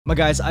My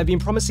guys, I've been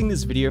promising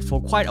this video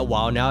for quite a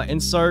while now,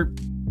 and so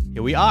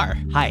here we are.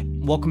 Hi,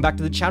 welcome back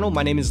to the channel.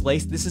 My name is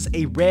Lace. This is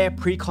a rare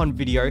Priconne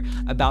video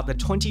about the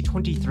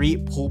 2023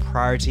 pull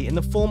priority in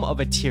the form of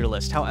a tier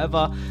list.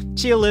 However,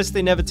 tier lists,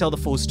 they never tell the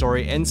full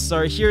story, and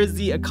so here's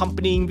the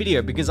accompanying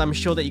video, because I'm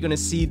sure that you're gonna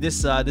see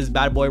this this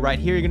bad boy right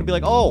here. You're gonna be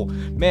like, oh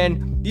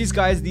man, these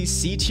guys, these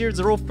C tiers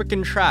are all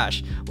freaking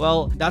trash.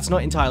 Well, that's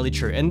not entirely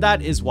true, and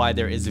that is why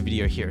there is a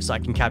video here, so I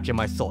can capture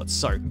my thoughts.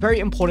 So, very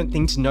important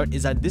thing to note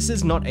is that this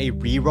is not a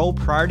reroll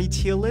priority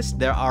tier list.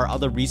 There are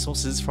other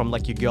resources from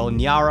like your girl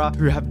Nyara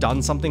who have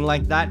done something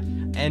like that.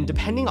 And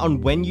depending on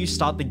when you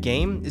start the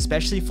game,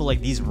 especially for like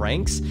these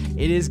ranks,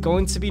 it is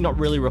going to be not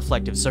really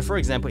reflective. So for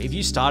example, if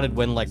you started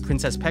when like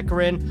Princess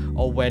Pecorine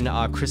or when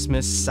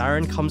Christmas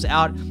Siren comes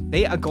out,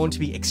 they are going to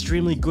be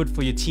extremely good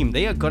for your team.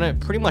 They are gonna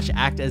pretty much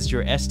act as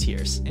your S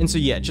tiers. And so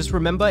yeah, just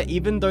remember,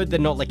 even though they're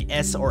not like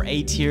S or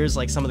A tiers,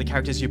 like some of the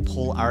characters you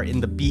pull are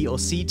in the B or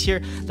C tier,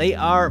 they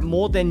are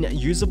more than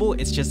usable.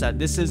 It's just that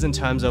this is in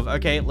terms of,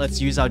 okay, let's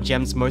use our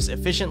gems most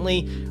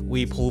efficiently.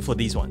 We pull for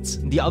these ones.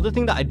 The other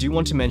thing that I do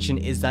want to mention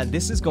is that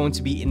this is going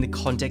to be in the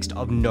context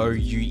of no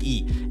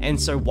UE. And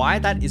so why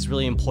that is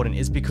really important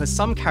is because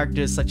some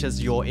characters such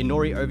as your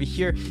Inori over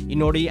here,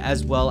 Inori,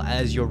 as well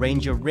as your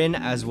Ranger Rin,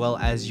 as well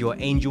as your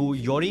Angel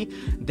Yori,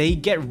 they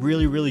get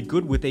really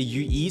good with their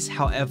UEs.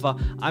 However,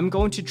 I'm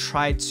going to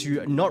try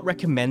to not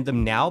recommend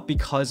them now,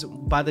 because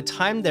by the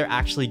time they're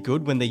actually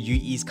good, when the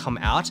UEs come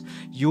out,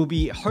 you'll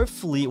be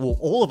hopefully, well,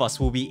 all of us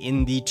will be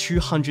in the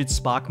 200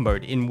 spark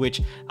mode, in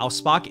which our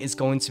spark is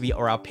going to be,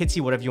 or our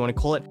pity, whatever you want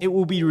to call it, it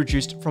will be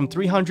reduced from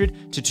 300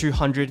 to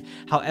 200.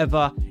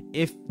 However,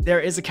 if there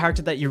is a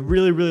character that you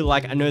really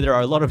like, I know there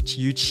are a lot of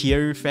you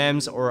Chieru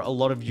fans or a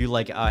lot of you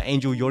like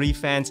Angel Yori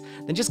fans,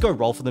 then just go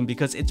roll for them,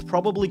 because it's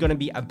probably going to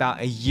be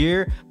about a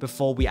year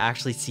before we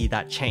actually see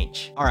that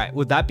change. All right,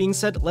 with that being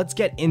said, let's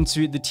get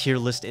into the tier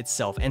list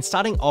itself, and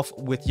starting off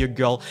with your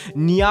girl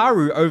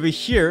Nyaru over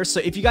here. So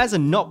if you guys are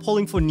not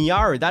pulling for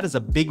Nyaru, that is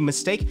a big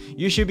mistake.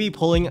 You should be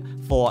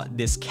pulling for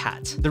this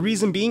cat. The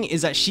reason being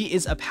is that she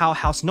is a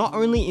powerhouse not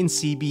only in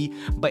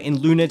CB, but in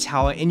Luna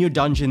Tower, in your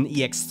dungeon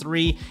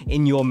EX3,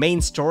 in your main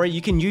story.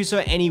 You can use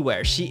her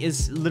anywhere. She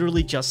is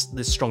literally just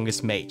the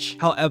strongest mage.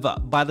 However,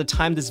 by the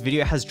time this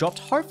video has dropped,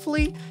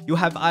 hopefully you'll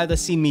have either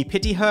seen me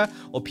pity her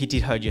or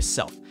pitied her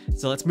yourself.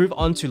 So let's move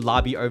on to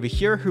Labi over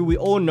here, who we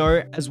all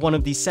know as one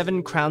of the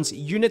 7 crowns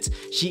units.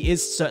 She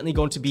is certainly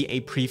going to be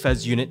a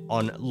pre-phase unit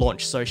on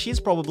launch. So she's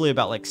probably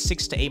about like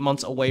 6 to 8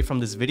 months away from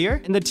this video.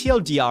 And the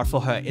TLDR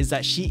for her is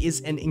that she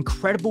is an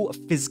incredible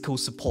physical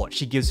support.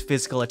 She gives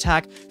physical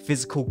attack,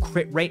 physical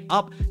crit rate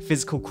up,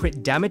 physical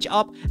crit damage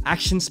up,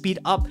 action speed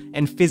up,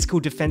 and physical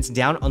defense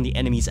down on the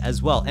enemies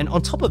as well. And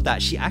on top of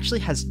that, she actually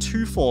has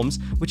 2 forms,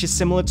 which is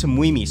similar to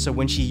Muimi. So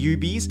when she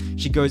UBs,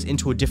 she goes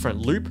into a different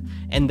loop,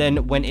 and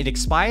then when it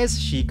expires,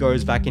 she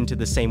goes back into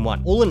the same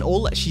one. All in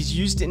all, she's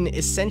used in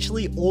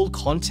essentially all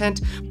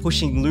content,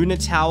 pushing Luna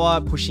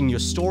Tower, pushing your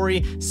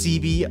story,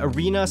 CB,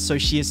 arena, so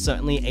she is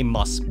certainly a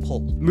must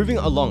pull. Moving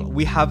along,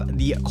 we have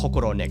the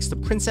Kokkoro next, the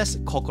Princess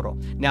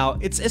Kokkoro. Now,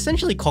 it's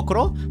essentially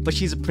Kokkoro, but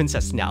she's a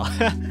princess now.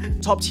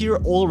 Top tier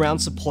all-around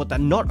support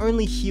that not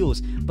only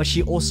heals, but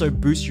she also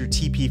boosts your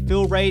TP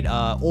fill rate,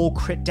 all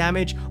crit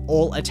damage,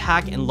 all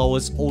attack, and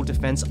lowers all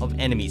defense of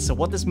enemies. So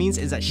what this means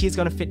is that she's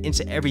going to fit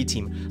into every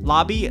team.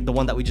 Labi, the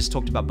one that we just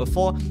talked about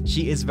before,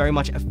 she is very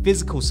much a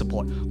physical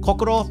support.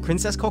 Kokkoro,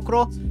 Princess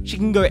Kokkoro, she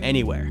can go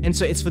anywhere. And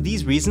so it's for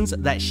these reasons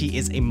that she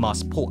is a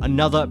must pull,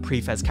 another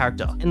pre-phase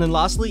character. And then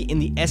lastly, in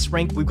the S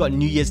rank, we've got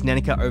Years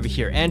Neneka over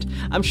here. And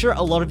I'm sure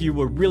a lot of you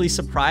were really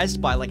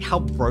surprised by like how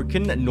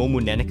broken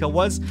normal Neneka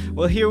was.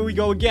 Well, here we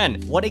go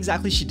again. What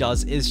exactly she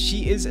does is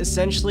she is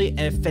essentially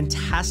a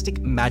fantastic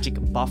magic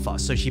buffer.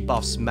 So she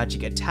buffs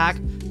magic attack,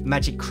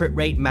 magic crit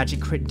rate, magic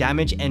crit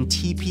damage, and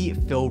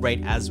TP fill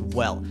rate as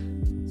well.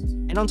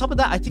 And on top of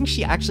that, I think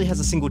she actually has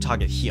a single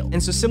target heal.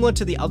 And so similar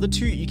to the other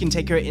two, you can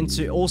take her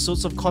into all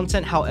sorts of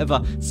content.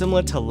 However,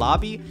 similar to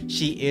Labi,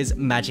 she is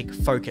magic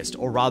focused,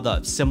 or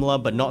rather similar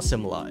but not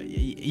similar.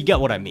 You get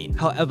what I mean.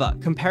 However,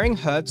 comparing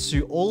her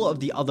to all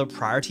of the other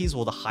priorities,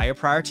 or the higher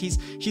priorities,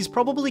 she's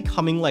probably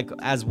coming like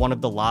as one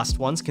of the last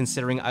ones,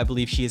 considering I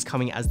believe she is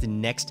coming as the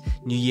next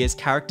New Year's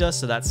character.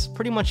 So that's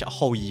pretty much a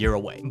whole year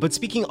away. But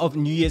speaking of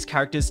New Year's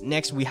characters,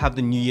 next we have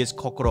the New Year's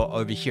Kokkoro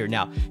over here.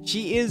 Now,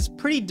 she is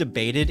pretty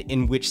debated,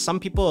 in which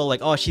some people are like,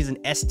 oh, she's an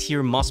S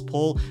tier must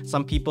pull.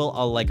 Some people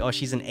are like, oh,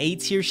 she's an A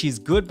tier, she's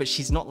good, but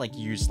she's not like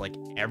used like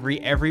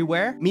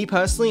everywhere. Me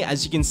personally,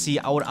 as you can see,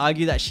 I would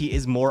argue that she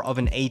is more of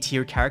an A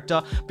tier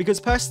character,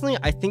 because personally,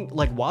 I think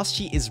like whilst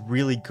she is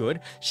really good,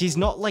 she's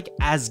not like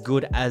as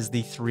good as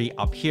the 3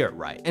 up here,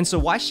 right? And so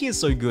why she is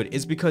so good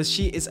is because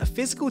she is a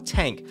physical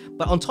tank,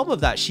 but on top of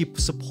that, she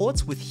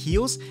supports with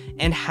heals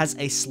and has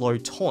a slow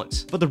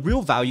taunt. But the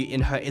real value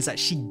in her is that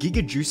she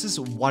giga juices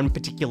one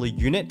particular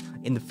unit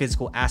in the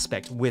physical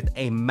aspect with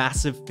a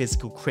massive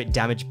physical crit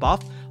damage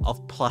buff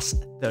of plus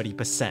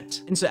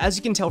 30%. And so as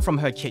you can tell from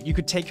her kit, you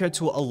could take her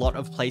to a lot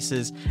of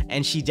places,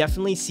 and she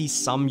definitely sees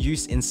some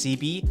use in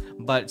CB,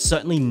 but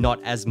certainly not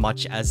as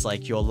much as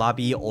like your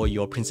Labi or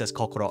your Princess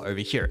Kokkoro over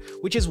here,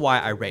 which is why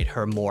I rate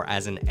her more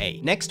as an A.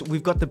 Next,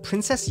 we've got the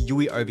Princess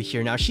Yui over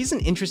here. Now, she's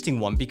an interesting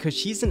one because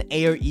she's an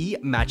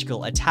AoE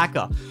magical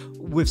attacker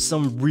with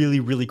some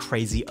really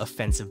crazy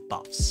offensive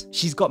buffs.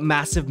 She's got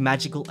massive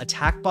magical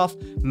attack buff,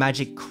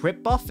 magic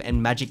crit buff,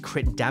 and magic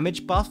crit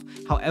damage buff.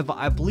 However,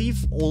 I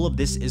believe all of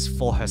this is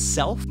for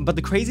herself. But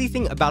the crazy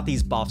thing about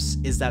these buffs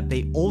is that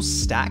they all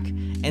stack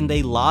and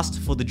they last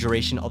for the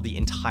duration of the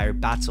entire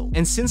battle.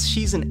 And since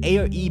she's an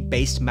AoE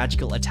based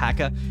magical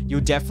attacker,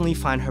 you'll definitely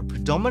find her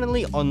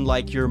predominantly on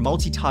like your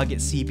multi-target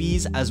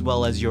CBs as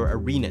well as your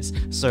arenas.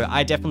 So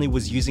I definitely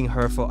was using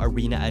her for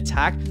arena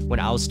attack when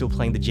I was still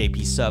playing the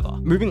JP server.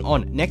 Moving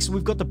on, next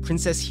we've got the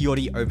Princess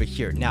Hiyori over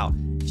here. Now,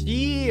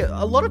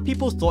 a lot of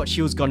people thought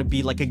she was going to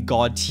be like a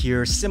god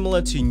tier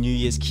similar to New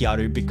Year's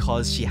Kiaru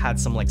because she had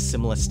some like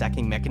similar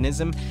stacking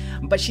mechanism,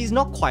 but she's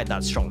not quite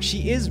that strong.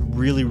 She is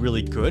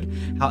really good.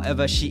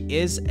 However, she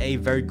is a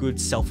very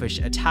good selfish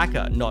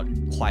attacker, not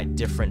quite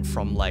different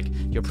from like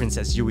your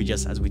Princess Yui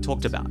just as we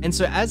talked about. And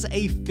so as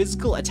a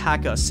physical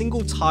attacker,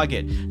 single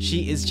target,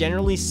 she is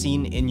generally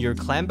seen in your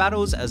clan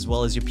battles as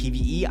well as your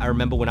PvE. I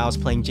remember when I was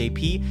playing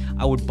JP,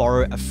 I would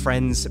borrow a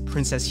friend's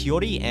Princess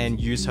Hiyori and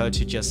use her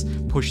to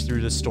just push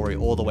through the story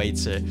all the way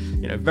to,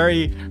 you know,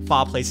 very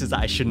far places that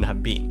I shouldn't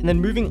have been. And then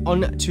moving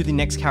on to the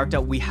next character,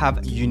 we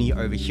have Uni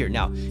over here.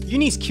 Now,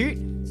 Uni's cute.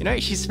 You know,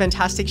 she's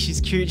fantastic,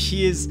 she's cute,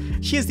 she is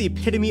the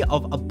epitome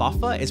of a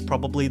buffer is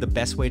probably the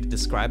best way to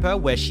describe her,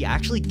 where she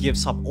actually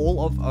gives up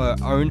all of her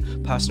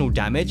own personal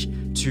damage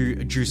to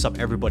juice up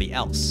everybody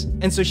else.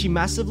 And so she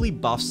massively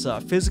buffs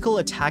physical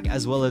attack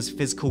as well as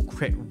physical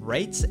crit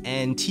rates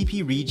and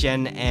TP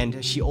regen,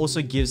 and she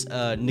also gives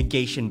a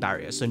negation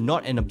barrier, so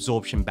not an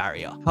absorption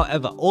barrier.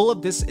 However, all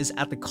of this is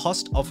at the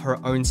cost of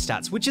her own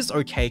stats, which is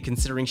okay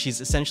considering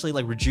she's essentially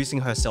like reducing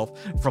herself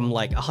from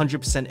like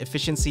 100%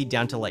 efficiency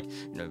down to like,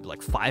 you know,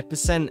 like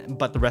 5%,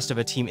 but the rest of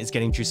her team is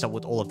getting juiced up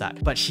with all of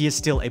that. But she is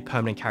still a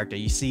permanent character.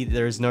 You see,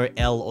 there is no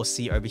L or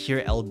C over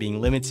here, L being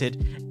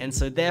limited, and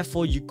so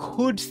therefore you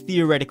could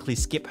theoretically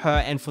skip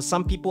her, and for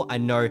some people I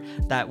know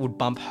that would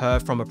bump her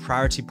from a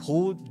priority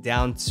pool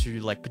down to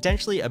like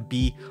potentially a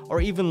B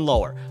or even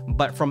lower,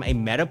 but from a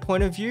meta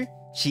point of view,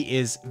 she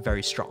is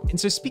very strong. And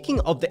so speaking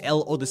of the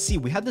L or the C,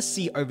 we have the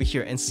C over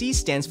here, and C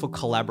stands for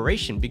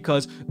collaboration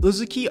because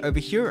Uzuki over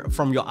here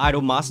from your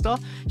idol master,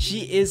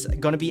 she is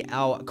going to be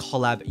our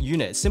collab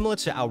unit. Similar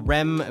to our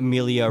Rem,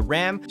 Amelia,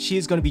 Ram, she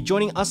is going to be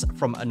joining us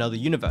from another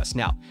universe.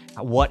 Now,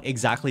 what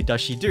exactly does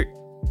she do?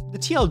 The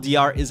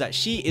TLDR is that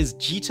she is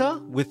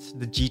Jita with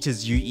the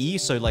Jita's UE,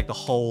 so like the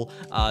whole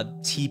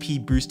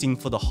TP boosting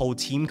for the whole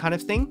team kind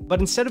of thing. But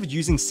instead of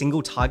using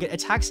single target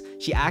attacks,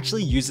 she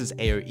actually uses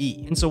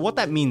AoE. And so what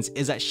that means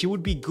is that she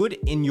would be good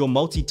in your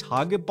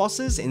multi-target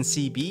bosses in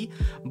CB,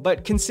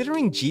 but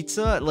considering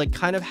Jita like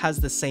kind of has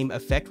the same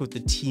effect with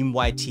the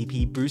team-wide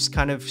TP boost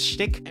kind of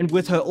shtick, and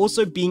with her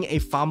also being a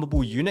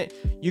farmable unit,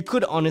 you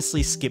could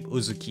honestly skip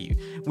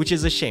Uzuki, which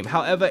is a shame.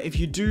 However, if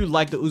you do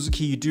like the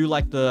Uzuki, you do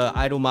like the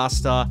Idol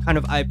Master kind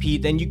of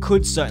IP, then you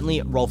could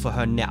certainly roll for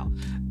her now.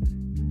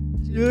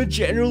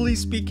 Generally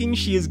speaking,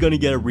 she is going to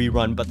get a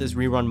rerun, but this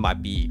rerun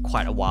might be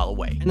quite a while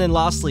away. And then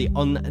lastly,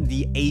 on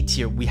the A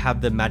tier, we have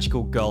the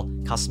magical girl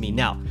Kasumi.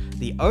 Now,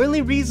 the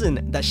only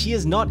reason that she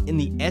is not in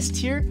the S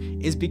tier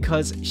is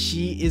because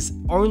she is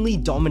only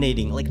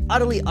dominating, like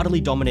utterly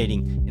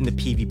dominating in the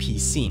PvP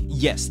scene.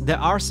 Yes, there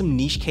are some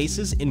niche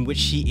cases in which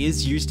she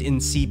is used in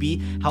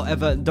CB,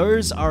 however,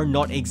 those are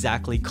not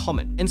exactly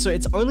common. And so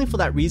it's only for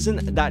that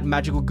reason that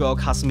magical girl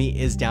Kasumi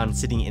is down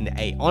sitting in the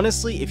A.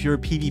 Honestly, if you're a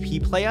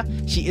PvP player,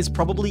 she is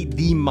probably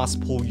the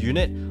must-pull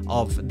unit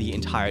of the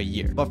entire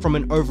year. But from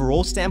an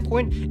overall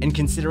standpoint, and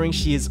considering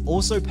she is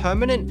also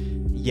permanent,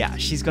 yeah,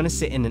 she's gonna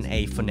sit in an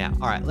A for now.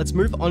 All right, let's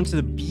move on to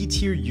the B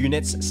tier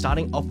units,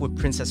 starting off with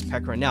Princess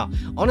Pecorine. Now,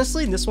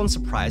 honestly, this one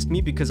surprised me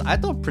because I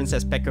thought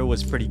Princess Pecorine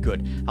was pretty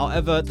good.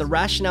 However, the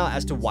rationale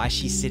as to why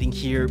she's sitting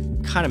here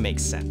kind of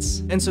makes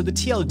sense. And so the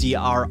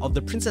TLDR of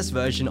the princess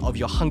version of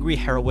your hungry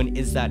heroine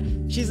is that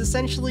she's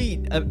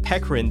essentially a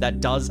Pecorine that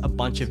does a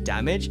bunch of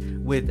damage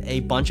with a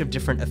bunch of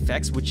different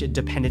effects which are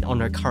dependent on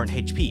her current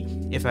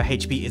HP. If her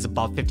HP is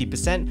above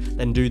 50%,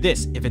 then do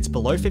this. If it's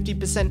below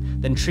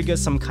 50%, then trigger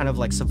some kind of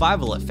like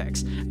survival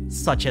effects,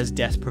 such as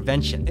death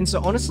prevention. And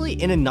so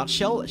honestly, in a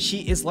nutshell, she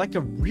is like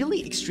a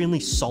really extremely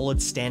solid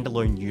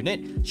standalone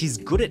unit. She's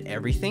good at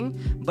everything,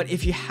 but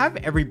if you have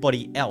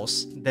everybody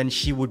else, then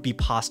she would be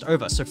passed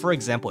over. So for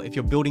example, if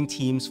you're building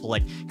teams for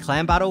like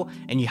clan battle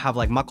and you have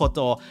like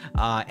Makoto,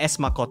 S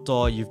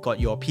Makoto, you've got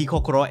your P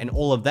Kokkoro and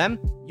all of them,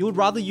 you would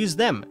rather use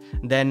them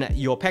than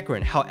your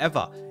Pecorine.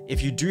 However,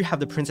 if you do have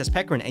the Princess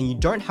Pecorine and you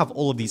don't have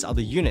all of these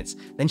other units,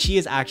 then she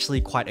is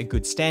actually quite a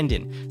good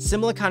stand-in.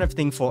 Similar kind of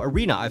thing for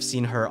Arena. I've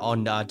seen her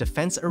on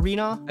Defense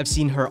Arena. I've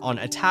seen her on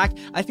Attack.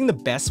 I think the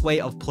best way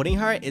of putting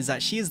her is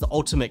that she is the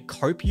ultimate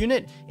cope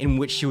unit in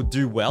which she'll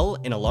do well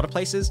in a lot of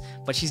places,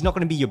 but she's not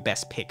going to be your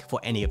best pick for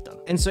any of them.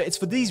 And so it's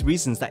for these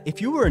reasons that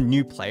if you were a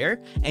new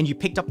player and you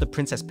picked up the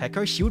Princess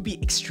Peco, she would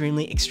be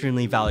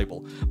extremely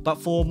valuable. But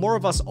for more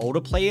of us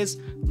older players,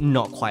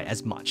 not quite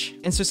as much.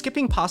 And so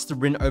skipping past the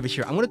Rin over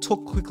here, I'm going to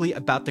talk quickly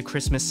about the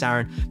Christmas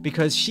Siren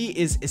because she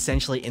is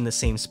essentially in the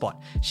same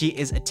spot. She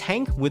is a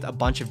tank with a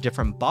bunch of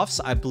different buffs.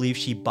 I believe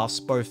she buffs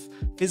both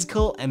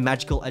physical and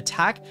magical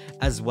attack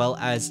as well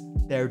as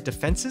their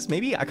defenses,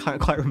 maybe? I can't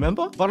quite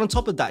remember. But on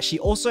top of that, she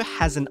also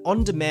has an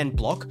on-demand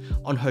block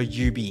on her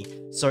UB.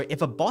 So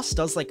if a boss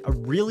does like a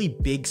really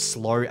big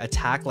slow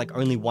attack, like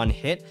only one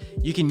hit,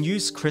 you can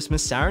use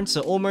Christmas Siren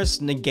to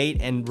almost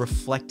negate and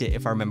reflect it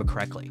if I remember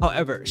correctly.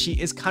 However, she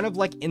is kind of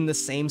like in the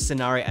same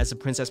scenario as the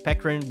Princess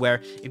Pecorine,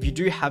 where if you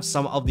do have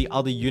some of the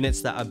other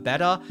units that are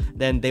better,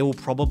 then they will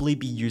probably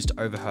be used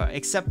over her,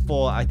 except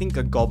for I think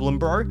a Goblin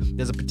Bro.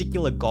 There's a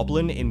particular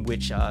Goblin in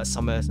which a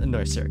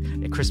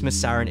Christmas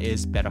Siren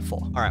is better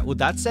for. All right, with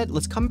that said,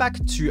 let's come back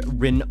to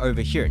Rin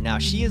over here. Now,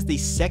 she is the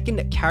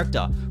second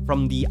character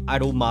from the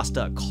Idol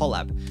Master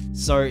collab.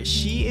 So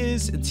she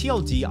is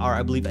TLDR,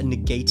 I believe, a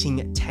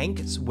negating tank,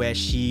 where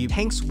she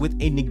tanks with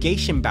a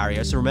negation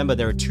barrier. So remember,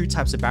 there are two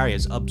types of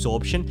barriers,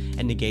 absorption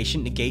and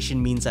negation.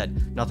 Negation means that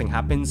nothing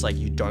happens, like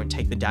you don't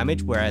take the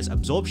damage, whereas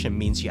absorption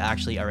means you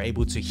actually are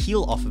able to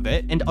heal off of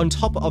it. And on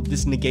top of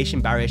this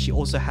negation barrier, she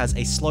also has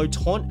a slow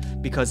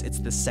taunt because it's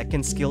the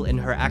second skill in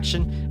her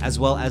action, as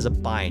well as a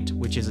bind,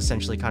 which is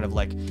essentially kind of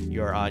like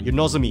your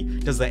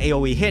Nozomi does the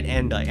AoE hit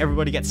and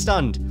everybody gets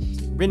stunned.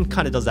 Rin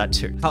kind of does that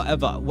too.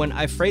 However, when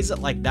I phrase it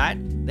like that,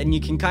 then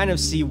you can kind of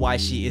see why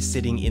she is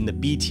sitting in the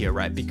B tier,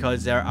 right?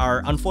 Because there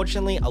are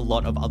unfortunately a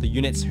lot of other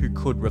units who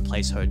could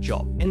replace her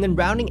job. And then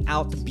rounding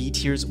out the B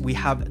tiers, we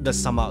have the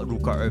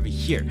Samaruka over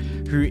here,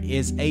 who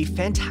is a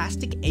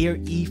fantastic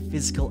AoE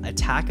physical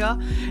attacker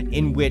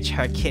in which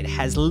her kit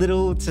has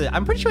little to,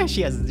 I'm pretty sure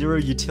she has zero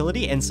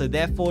utility, and so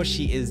therefore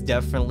she is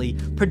definitely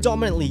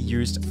predominantly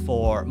used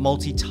for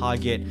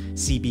multi-target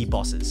CB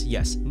bosses.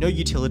 Yes, no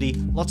utility,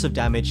 lots of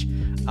damage,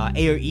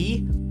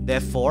 AoE,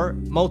 therefore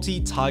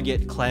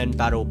multi-target clan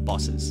battle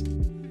bosses.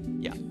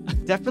 Yeah,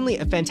 definitely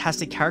a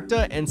fantastic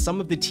character, and some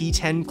of the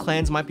T10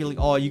 clans might be like,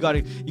 oh, you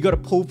gotta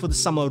pull for the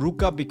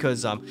Samaruka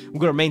because we're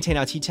gonna maintain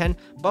our T10,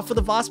 but for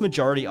the vast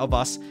majority of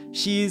us,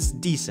 she's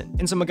decent.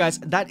 And so my guys,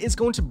 that is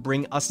going to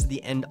bring us to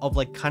the end of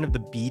like kind of the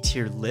B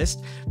tier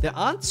list. There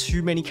aren't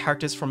too many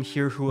characters from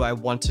here who I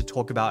want to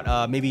talk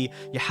about. Maybe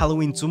your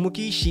Halloween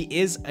Tsumuki. She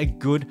is a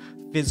good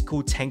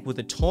physical tank with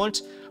a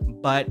taunt,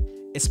 but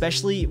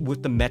especially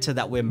with the meta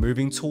that we're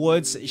moving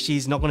towards,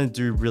 she's not going to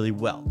do really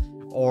well.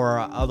 Or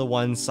other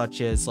ones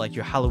such as like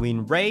your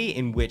Halloween Ray,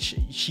 in which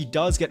she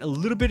does get a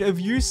little bit of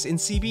use in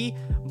CB,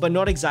 but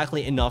not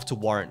exactly enough to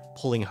warrant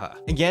pulling her.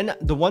 Again,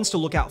 the ones to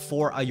look out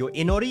for are your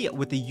Inori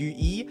with the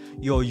UE,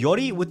 your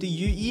Yori with the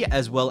UE,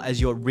 as well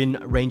as your Rin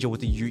Ranger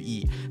with the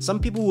UE. Some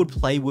people would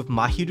play with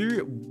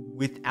Mahiru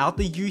without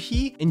the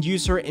Yuhi and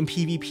use her in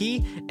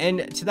PvP,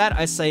 and to that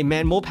I say,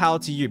 man, more power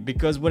to you,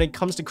 because when it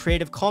comes to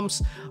creative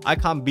comps, I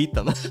can't beat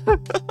them.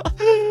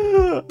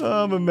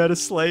 I'm a meta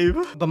slave.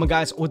 But my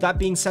guys, with that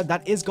being said,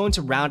 that is going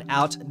to round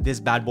out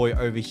this bad boy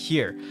over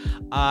here.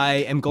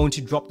 I am going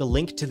to drop the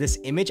link to this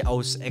image.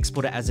 I'll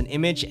export it as an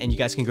image and you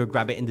guys can go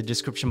grab it in the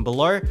description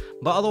below.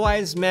 But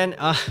otherwise, man,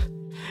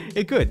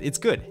 it's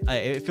good.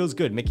 It feels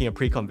good making a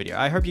pre-con video.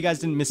 I hope you guys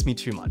didn't miss me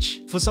too much.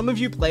 For some of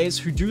you players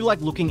who do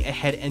like looking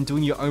ahead and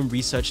doing your own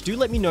research, do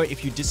let me know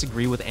if you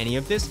disagree with any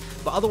of this.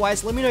 But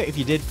otherwise, let me know if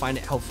you did find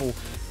it helpful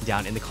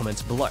down in the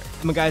comments below.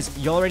 And guys,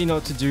 you already know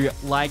what to do.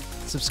 Like,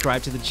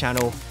 subscribe to the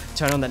channel,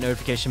 turn on that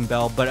notification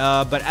bell. But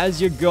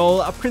as your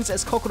girl,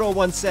 Princess Kokkoro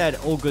once said,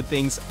 all good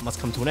things must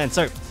come to an end.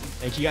 So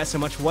thank you guys so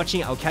much for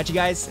watching. I'll catch you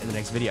guys in the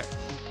next video.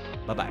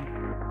 Bye-bye.